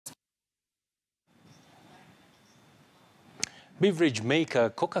Beverage maker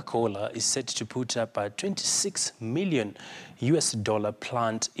Coca-Cola is set to put up a $26 million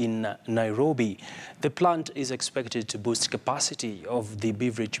plant in Nairobi. The plant is expected to boost capacity of the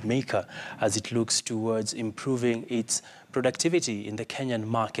beverage maker as it looks towards improving its productivity in the Kenyan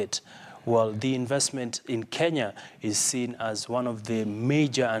market. Well, the investment in Kenya is seen as one of the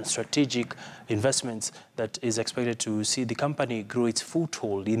major and strategic investments that is expected to see the company grow its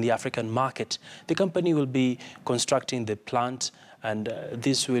foothold in the African market. The company will be constructing the plant, and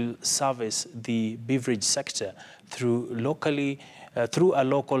this will service the beverage sector through a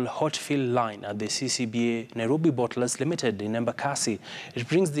local hot fill line at the CCBA Nairobi Bottlers Limited in Embakasi. It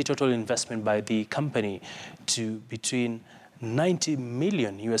brings the total investment by the company to between $90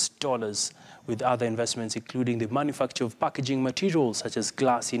 million with other investments including the manufacture of packaging materials such as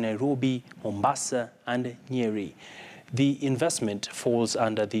glass in Nairobi, Mombasa and Nyeri. The investment falls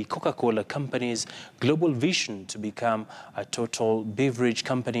under the Coca-Cola company's global vision to become a total beverage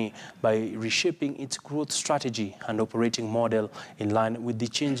company by reshaping its growth strategy and operating model in line with the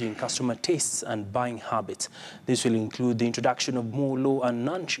changing customer tastes and buying habits. This will include the introduction of more low and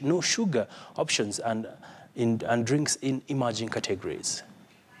no sugar options and drinks in emerging categories.